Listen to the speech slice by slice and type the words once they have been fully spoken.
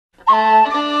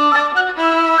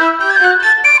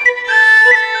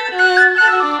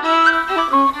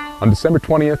On December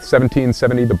 20th,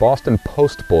 1770, the Boston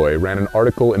Postboy ran an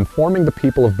article informing the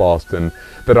people of Boston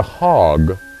that a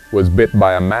hog was bit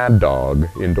by a mad dog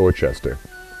in Dorchester.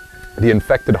 The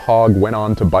infected hog went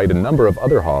on to bite a number of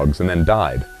other hogs and then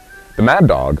died. The mad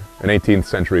dog, an 18th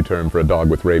century term for a dog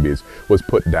with rabies, was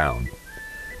put down.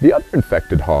 The other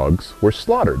infected hogs were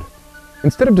slaughtered.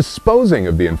 Instead of disposing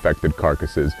of the infected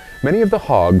carcasses, many of the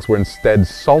hogs were instead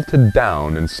salted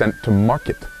down and sent to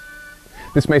market.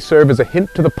 This may serve as a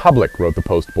hint to the public, wrote the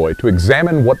Postboy, to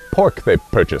examine what pork they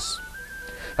purchase.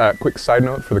 Quick side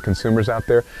note for the consumers out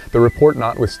there, the report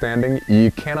notwithstanding, you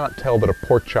cannot tell that a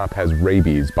pork chop has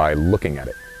rabies by looking at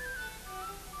it.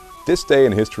 This Day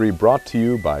in History brought to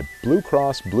you by Blue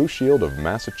Cross Blue Shield of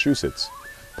Massachusetts,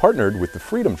 partnered with the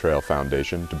Freedom Trail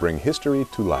Foundation to bring history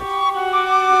to life.